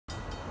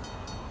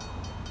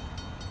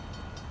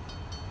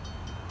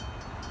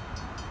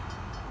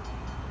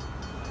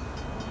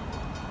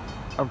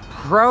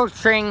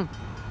approaching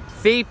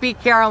CP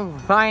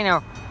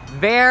Carolina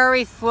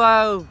very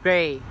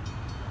slowly.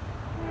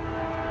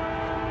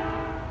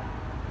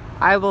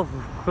 I will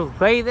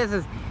play this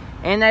as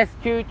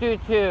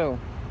NS222.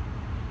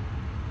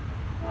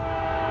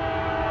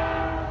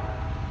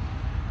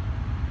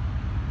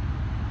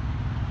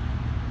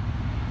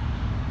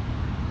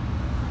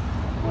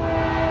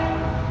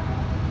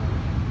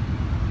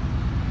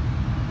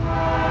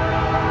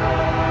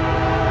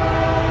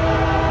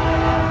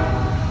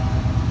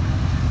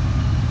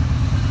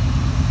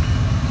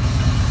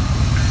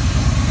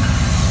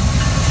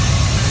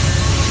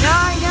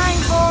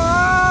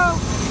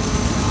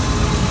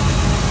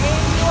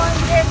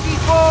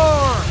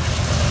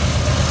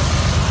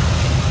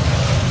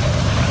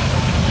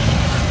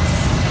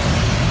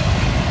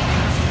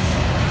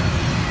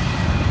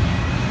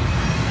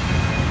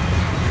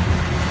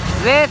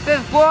 This is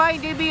going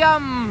to be a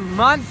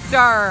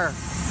monster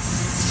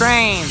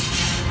train.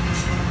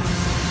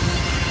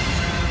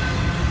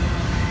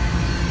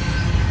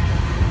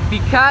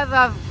 Because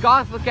of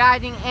gospel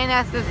guiding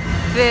NS's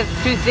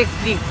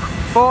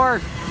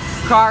 264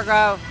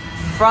 cargo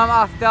from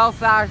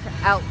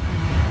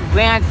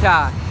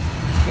Austell/Atlanta.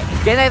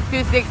 NS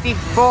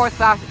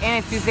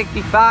 264/NS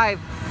 265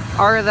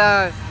 are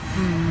the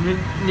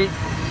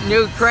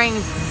new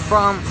trains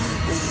from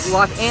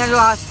Los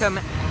Angeles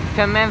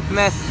to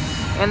Memphis,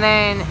 and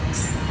then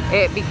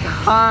it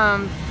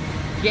becomes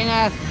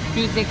NS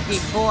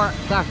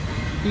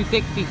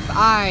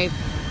 264/265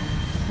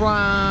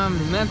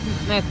 from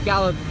Memphis,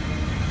 Memphis,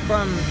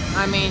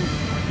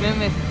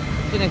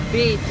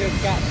 Tennessee to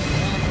Atlanta,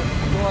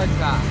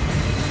 Georgia.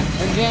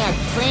 And then a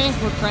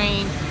transfer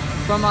train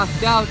from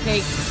Austell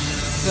takes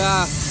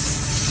the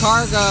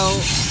cargo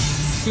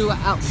to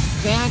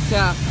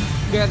Atlanta,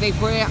 where they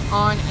put it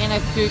on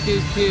NS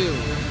 222.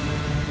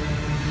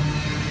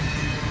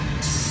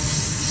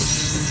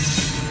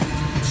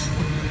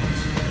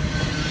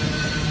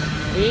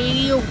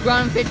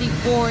 Run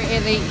 54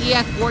 is a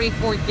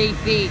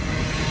ES44AC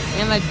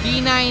and the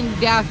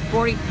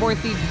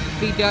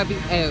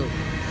D9-44CW.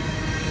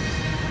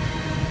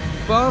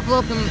 Both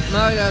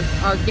locomotives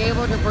are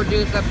able to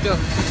produce up to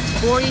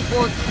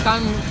 44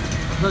 tons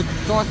per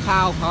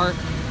horsepower,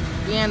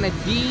 and the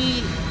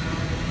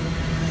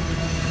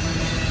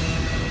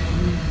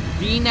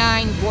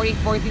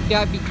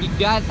D9-44CW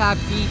does have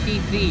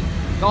PTC.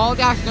 All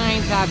Dash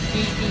 9s have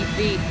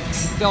PTC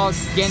installed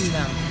in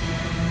them.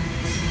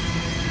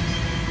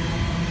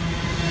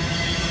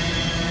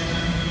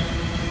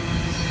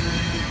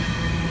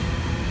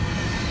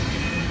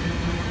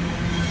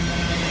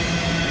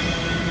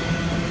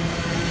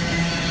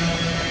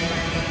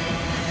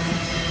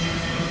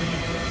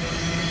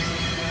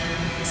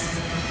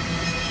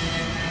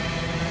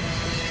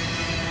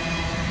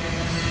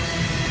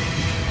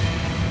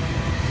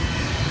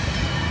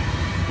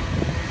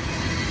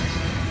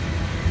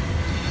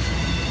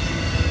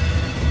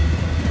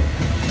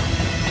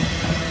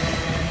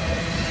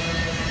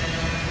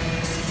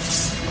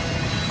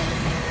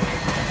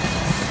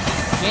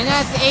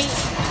 NS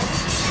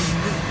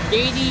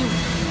 80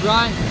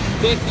 run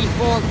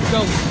 54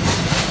 go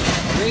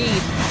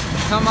read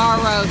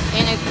tomorrow's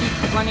NS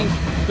 20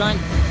 run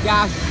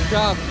dash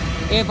show.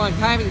 If on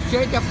time, it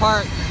should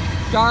depart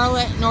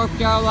Charlotte, North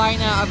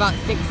Carolina about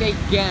 6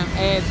 a.m.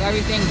 as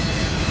everything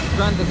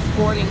runs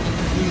according to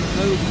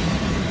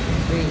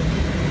smoothly.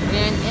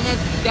 And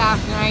NS dash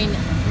 9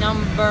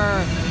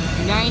 number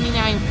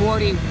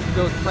 9940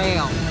 goes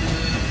trail.